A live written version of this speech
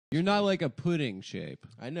You're not like a pudding shape.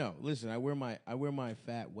 I know. Listen, I wear my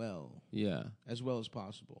fat well. Yeah. As well as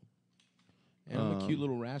possible. And I'm a cute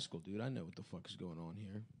little rascal, dude. I know what the fuck is going on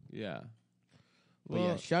here. Yeah. But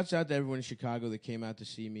yeah, shouts out to everyone in Chicago that came out to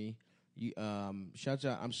see me. Shouts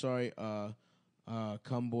out. I'm sorry.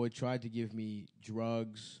 Cumboy tried to give me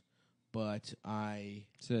drugs, but I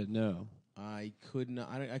said no. I couldn't.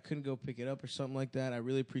 I couldn't go pick it up or something like that. I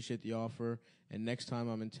really appreciate the offer, and next time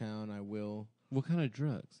I'm in town, I will. What kind of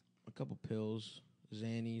drugs? A couple pills,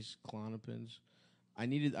 Xannies, Klonopins.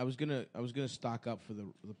 I was gonna stock up for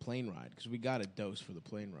the plane ride because we got a dose for the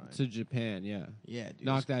plane ride to Japan. Yeah, yeah, dude,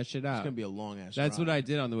 knock that shit out. It's gonna be a long ass. That's ride. what I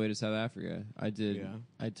did on the way to South Africa. I did. Yeah.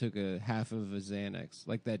 I took a half of a Xanax,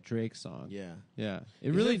 like that Drake song. Yeah, yeah.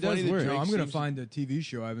 It really does work. I'm gonna find a TV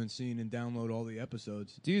show I haven't seen and download all the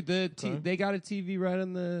episodes. Dude, they got a TV right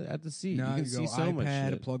at the seat. Now you can see so iPad, much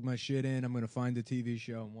shit. plug my shit in. I'm gonna find a TV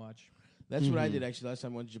show and watch. That's what I did actually. Last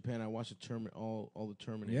time I went to Japan, I watched all the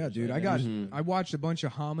Terminators. Yeah, dude, I watched a bunch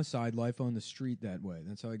of Homicide: Life on the Street that way.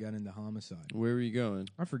 That's how I got into Homicide. Where were you going?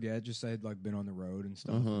 I forget. Just I had like been on the road and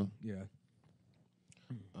stuff. Yeah.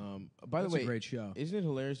 By the That's way, a great show. Isn't it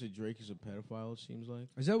hilarious that Drake is a pedophile? It seems like.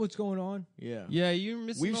 Is that what's going on? Yeah. Yeah, you're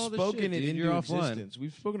missing We've all the spoken shit, it dude. into You're existence.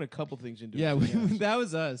 We've spoken a couple things into Yeah, existence. that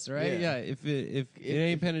was us, right? Yeah. If it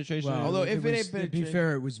ain't penetration, Well, although if it ain't to be penetration-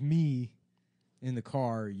 fair, it was me in the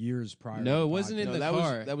car years prior. no, to it the wasn't in podcast. the that was-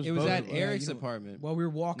 car. that was it was both at of us. Eric's you know- apartment. Well, we were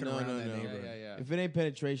walking No, around no, that no. neighborhood. Yeah. If it ain't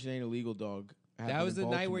penetration, ain't illegal, dog. That was the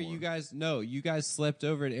night where you guys slept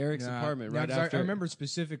over at Eric's apartment No, right 'cause after. I remember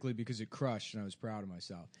specifically because it crushed and I was proud of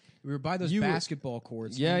myself. We were by those You were- basketball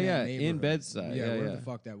courts. Yeah, in that yeah, neighborhood. in Bedside. Yeah, Yeah, where yeah. the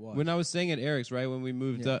fuck that was. When I was staying at Eric's, right when we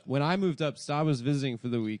moved up, when I moved up, Staub was visiting for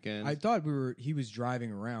the weekend. I thought he was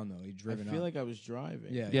driving around though. He'd I driven feel up. like I was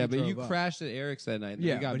driving. Yeah, yeah, he but you drove up. crashed at Eric's that night. And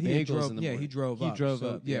Yeah, we got but bagels drove. in the Yeah, morning. he drove He up. drove So,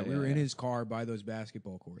 up. Yeah, we were in his car by those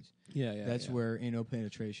basketball courts. Yeah, yeah. That's yeah. where ain't no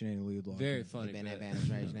penetration, ain't illegal. Very funny. Been but- that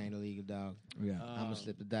penetration ain't illegal, dog. Yeah. I'm gonna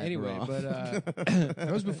slip the diaper Anyway, off. but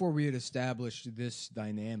That was before we had established this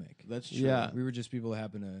dynamic. That's true. Yeah. We were just people that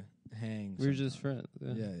happened to hang. we were just friends.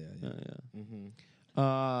 Yeah, yeah,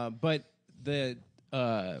 yeah. But the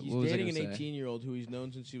He's what was I dating an gonna say? 18-year-old who he's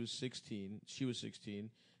known since he was 16. She was 16,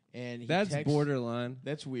 and he That's texts- borderline.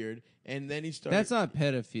 That's weird. And then he started. That's not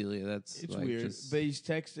pedophilia. That's It's like weird, just- but he's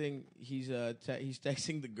texting. He's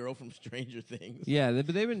texting the girl from Stranger Things. yeah, but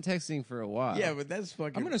they've been texting for a while. Yeah, but that's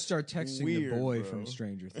fucking. I'm gonna start texting weird, the boy bro. from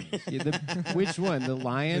Stranger Things. Yeah, which one? The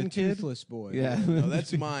lion The kid? toothless boy. Yeah, No,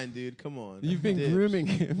 that's mine, dude. Come on. you've been Dibs. grooming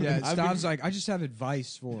him. Yeah, I've Stav's like, I just have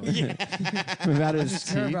advice for him. without I his just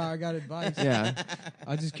care teeth. about. I got advice. Yeah,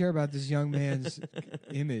 I just care about this young man's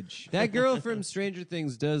image. that girl from Stranger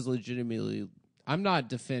Things does legitimately. I'm not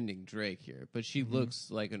defending Drake here, but she looks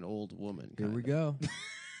like an old woman. Here we kinda. go.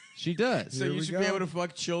 She does. So Here you we should go. be able to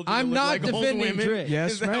fuck children. I'm that look not like old defending women? Drake.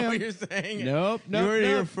 Yes, Is that ma'am. what you're saying? Nope, You heard it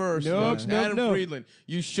here nope. first. Nope, folks. nope, Adam nope. Friedland.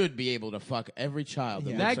 You should be able to fuck every child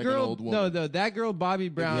that That looks like girl, an old woman. no, that girl, Bobby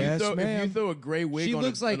Brown. Yes, If ma'am. you throw a gray wig She on,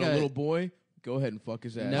 looks a, like on a a- little boy, go ahead and fuck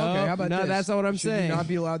his ass. No. Okay, how about no, this? that's not what I'm Should saying. you not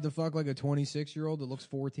be allowed to fuck like a 26-year-old that looks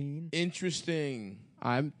 14? Interesting.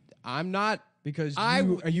 I'm not. Because I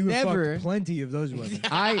you have never- fucked plenty of those women.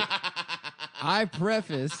 I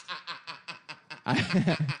prefaced.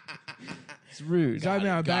 It's rude. I mean,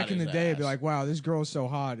 got back in the his day, I'd be ass. like, wow, this girl's so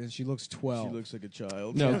hot, and she looks 12. She looks like a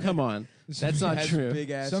child. No, come on. That's not Has true. Big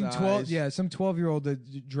ass some eyes. 12-year-old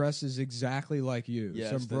that dresses exactly like you. Yes,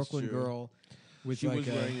 Some that's Brooklyn true. girl with She like was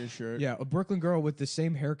wearing your shirt. Yeah, a Brooklyn girl with the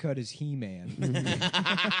same haircut as He-Man.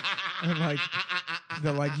 And like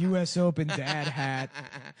the like U.S. Open dad hat,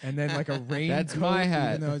 and then like a raincoat. That's my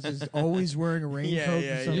hat. Even though it's just always wearing a raincoat.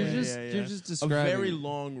 Yeah, for some You're reason. just- you're just a describing- very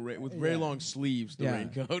long with very long sleeves. The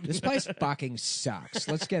raincoat. This place fucking sucks.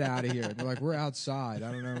 Let's get out of here. They're like, we're outside.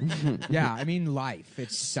 I don't know. Yeah, I mean life. It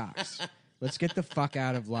sucks. Let's get the fuck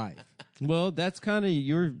out of life. Well, that's kind of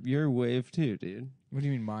your wave too, dude. What do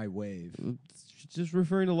you mean my wave? Just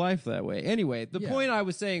referring to life that way. Anyway, the Yeah. point I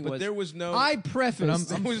was saying But was there was no. I prefaced.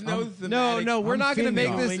 there was no. No, thematic no, we're not going to make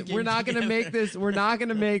thinking this. linking We're not going to together. make this. We're not going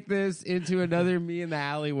to make this into another me in the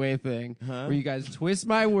alleyway thing where you guys twist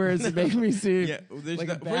my words and make me seem Yeah, there's like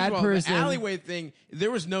no, a first bad of all, person. The alleyway thing.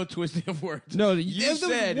 There was no twisting of words. No, you there's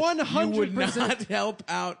said 100% you would not help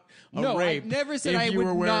out a No, I rape. never said if I you would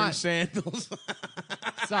were wearing not. sandals.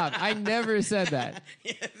 Stop! I never said that.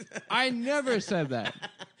 I never said that.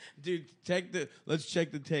 Dude, let's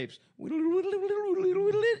check the tapes.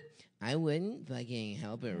 I wouldn't fucking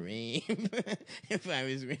help a rape if I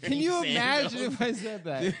was wearing Can you sandals. imagine if I said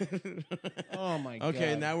that? Oh my god!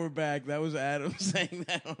 Okay, now we're back. That was Adam saying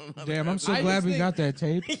that. On another Damn, I'm so I glad just we think- got that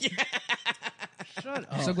tape. shut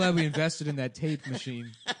I'm up. so glad we invested in that tape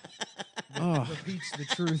machine. Oh, repeats the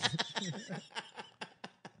truth.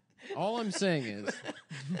 all I'm saying is,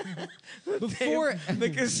 before the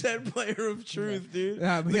cassette player of truth, dude.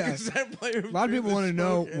 Yeah, but the yeah. cassette player of A lot of truth people want to is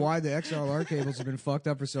know spoken. why the XLR cables have been fucked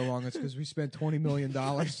up for so long. It's because we spent $20 million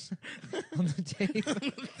on the tape.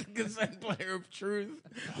 The cassette player of truth.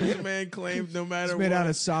 This man claimed no matter It's made what. out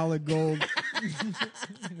of solid gold.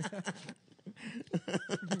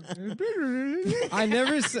 I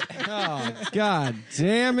never said. Oh, God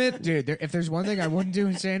damn it. Dude, if there's one thing I wouldn't do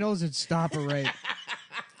in sandals, it's stop a rape.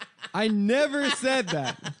 I never said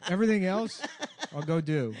that. Everything else, I'll go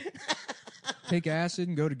do. Take acid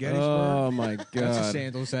and go to Gettysburg. Oh, my That's a God.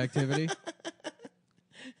 sandals activity.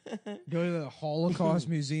 Go to the Holocaust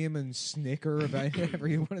Museum and snicker about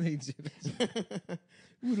every one of the exhibits.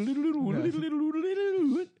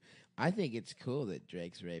 I think it's cool that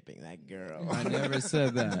Drake's raping that girl. I never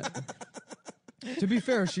said that. To be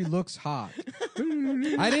fair, she looks hot.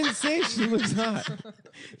 I didn't say she looks hot.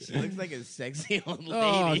 She looks like a sexy old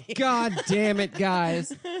Oh, lady. God damn it,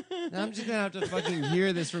 guys. Now I'm just going to have to fucking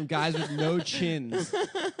hear this from guys with no chins.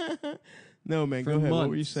 No, man, For go ahead. What were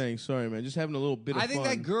months. you saying? Sorry, man. Just having a little bit of I think fun.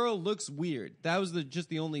 that girl looks weird. That was just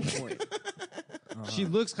the only point. She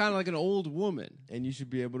looks kind of like an old woman. And you should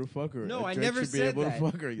be able to fuck her. No, I Drake never should be said able that.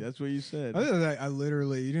 to fuck her. That's what you said. Other than that, I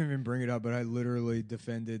literally, you didn't even bring it up, but I literally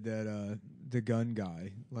defended that the gun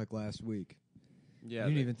guy like last week. Yeah. You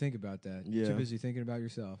didn't even think about that. You're Yeah. too busy thinking about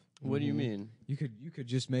yourself. What do you mean? You could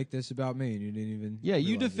just make this about me, and you didn't even. Yeah, you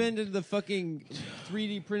realize it. defended the fucking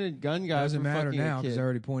 3D printed gun guy. Doesn't for matter fucking a now because kid. I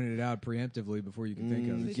already pointed it out preemptively before you could think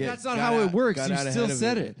of it. Get- That's not got how it out- works. got You out still ahead of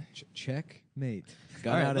said it. Checkmate.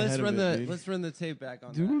 Got All right, out let's ahead run of the it, dude. let's run the tape back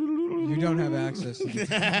on. That. You don't have access to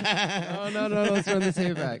the Oh no, let's run the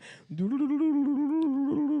tape back.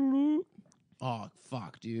 Oh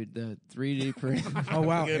fuck, dude, the 3D print. Oh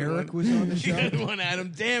wow, Good Eric one. was on the show. Good one,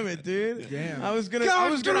 Adam. Damn it, dude. Damn. I was gonna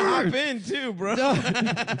God hop in too, bro.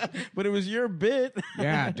 But it was your bit.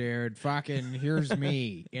 Yeah, dude. Fucking here's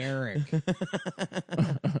me, Eric.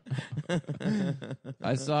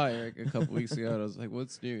 I saw Eric a couple weeks ago, and I was like,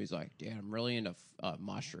 "What's new?" He's like, "Damn, I'm really into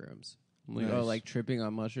mushrooms." I'm like, Nice. "Oh, like tripping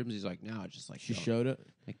on mushrooms?" He's like, "No, just like She going- showed it.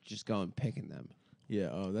 like just going picking them." Yeah.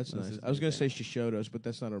 Oh, that's That's nice. his I was new gonna thing. say she showed us, but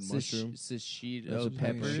that's not a mushroom. That's a Shishido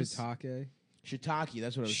pepper. peppers. Shiitake. Shiitake.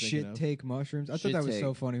 That's what I was Shit thinking of. take mushrooms. I thought Shit that was take.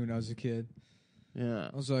 so funny when I was a kid. Yeah,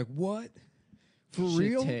 I was like, what? For Shit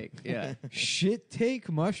real? take. Yeah, Shit take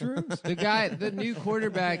mushrooms? the new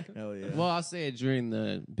quarterback. Hell yeah. Well, I'll say it during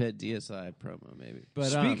the Bet DSI promo, maybe. But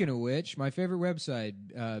Speaking of which, my favorite website,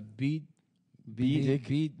 Dick.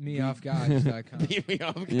 beatmeoffguys.com. Beat me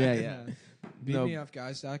off. yeah. No.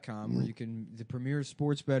 Beatmeoffguys.com, where you can, the premier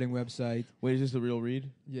sports betting website. Wait, is this the real read?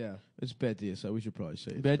 Yeah. It's Bet DSI. We should probably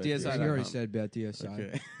say it's Bet You DSI. already said bet DSI.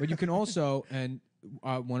 Okay. But you can also, and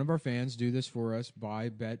one of our fans do this for us, buy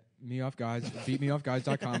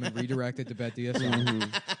beatmeoffguys.com and redirect it to bet DSI.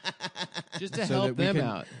 Just to So help that we them can-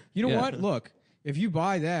 out. You know Yeah. what? Look, if you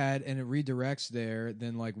buy that and it redirects there,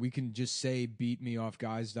 then like we can just say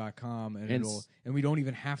beatmeoffguys.com and And and we don't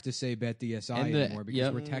even have to say bet DSI And the- anymore because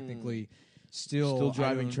yep. we're technically still Still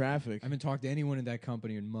driving I traffic. haven't talked to anyone in that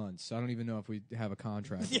company in months, so I don't even know if we have a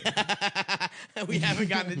contract. We haven't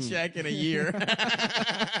gotten a check in a year.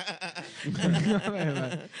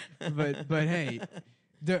 but hey,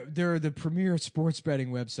 they're the premier sports betting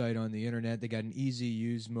website on the internet. They got an easy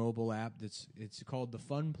use mobile app it's called the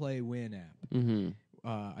Fun Play Win app. Mm-hmm.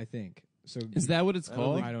 I think so. Is that what it's I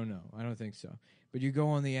called? I don't know. I don't think so. But you go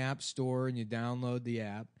on the App Store and you download the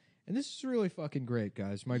app. And this is really fucking great,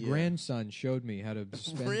 guys. My Yeah. grandson showed me how to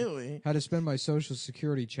spend Really? how to spend my Social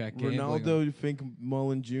Security check gambling on- Ronaldo Fink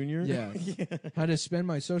Mullen Jr. Yeah. How to spend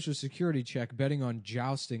my Social Security check betting on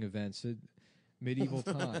jousting events at medieval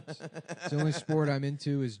times. It's the only sport I'm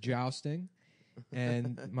into is jousting.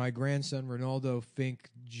 And my grandson, Ronaldo Fink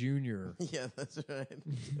Jr., Yeah, that's right.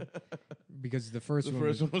 because the first The one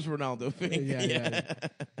first was, one was Ronaldo Fink. Yeah.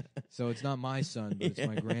 So it's not my son, but it's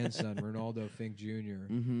my grandson, Ronaldo Fink Jr.,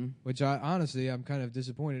 Mm-hmm. which I honestly, I'm kind of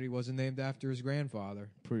disappointed he wasn't named after his grandfather.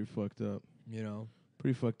 Pretty fucked up. You know,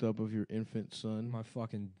 Pretty fucked up of your infant son.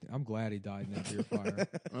 I'm glad he died in that beer fire.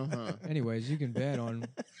 Uh-huh. Anyways, you can bet on.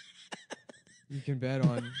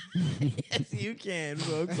 Yes, you can,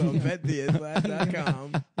 folks, on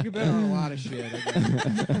betdsi.com. You can bet on a lot of shit. I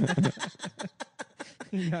guess.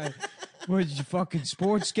 You got, what, your fucking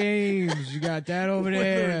sports games? You got that over Whether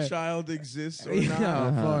there. a child exists or You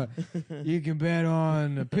not. know, you can bet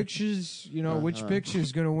on the pictures. You know which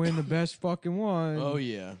picture's gonna win the best fucking one. Oh,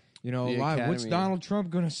 yeah. You know, The what's Academy. Donald Trump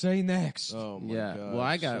gonna say next? Oh, my Yeah. God. Well,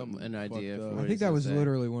 I got Something an idea fucked for up. I what think that was say.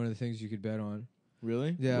 literally one of the things you could bet on.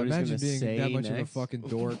 Really? Yeah, What he's imagine gonna being say that much next. of a fucking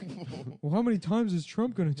dork. Well, how many times is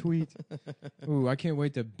Trump going to tweet? Ooh, I can't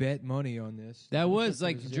wait to bet money on this. That was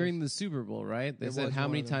like What is during the Super Bowl, right? They It said was how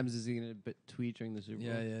one many of them. times is he going to tweet during the Super Bowl?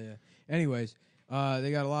 Yeah. Anyways,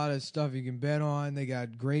 they got a lot of stuff you can bet on. They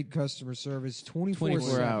got great customer service, 24/7.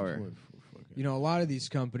 24 hour. You know, a lot of these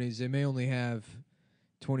companies, they may only have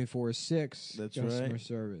 24/6 That's customer right.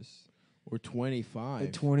 service. Or 25.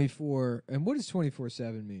 But 24, and what does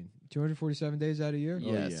 24/7 mean? 247 days out of a year?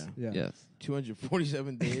 Yes. Yeah. Yes.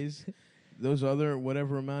 247 days. Those other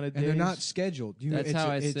whatever amount of days. And they're not scheduled. That's it's how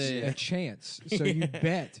a, I it's say a it. chance. So you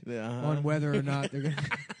bet Uh-huh. on whether or not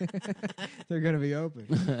they're going to be open.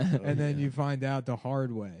 And then you find out the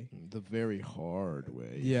hard way. The very hard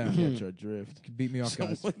way. if Yeah. you catch our drift. Beat me off,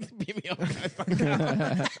 guys. Someone beat me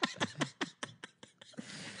up.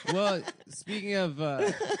 Well, speaking of,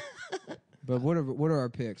 But what are our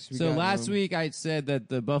picks? We so got, last week I said that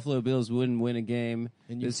the Buffalo Bills wouldn't win a game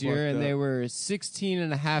And you this year, fucked and up. they were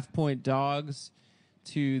 16.5-point dogs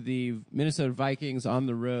to the Minnesota Vikings on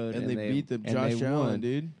the road, and they beat the and Josh they Allen, won.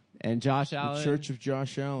 dude. And Josh The Allen, Church of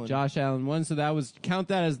Josh Allen. Josh Allen won, so that was count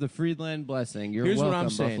that as the Friedland blessing. You're Here's what welcome, I'm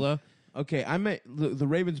saying. Buffalo. Okay, I may the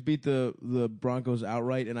Ravens beat the Broncos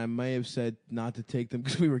outright, and I may have said not to take them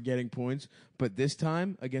because we were getting points. But this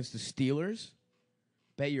time against the Steelers,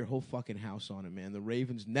 bet your whole fucking house on it, man. The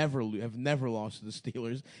Ravens have never lost to the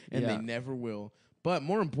Steelers, and Yeah. they never will. But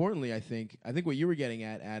more importantly, I think what you were getting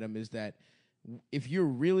at, Adam, is that if you're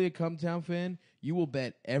really a Cumtown fan, you will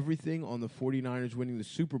bet everything on the 49ers winning the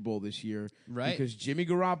Super Bowl this year, Right. Because Jimmy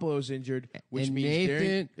Garoppolo's injured, which and means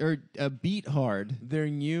Nathan Beat Hard, their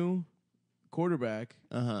new quarterback.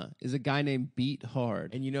 is a guy named Beat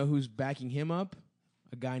Hard. And you know who's backing him up?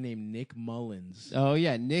 A guy named Nick Mullins. Oh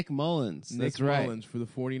yeah, Nick Mullins. Nick That's right. Mullins for the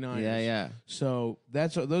 49ers. Yeah. So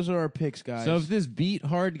those are our picks, guys. So if this Beat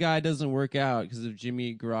Hard guy doesn't work out because of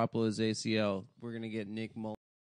Jimmy Garoppolo's ACL, we're gonna get Nick Mullins.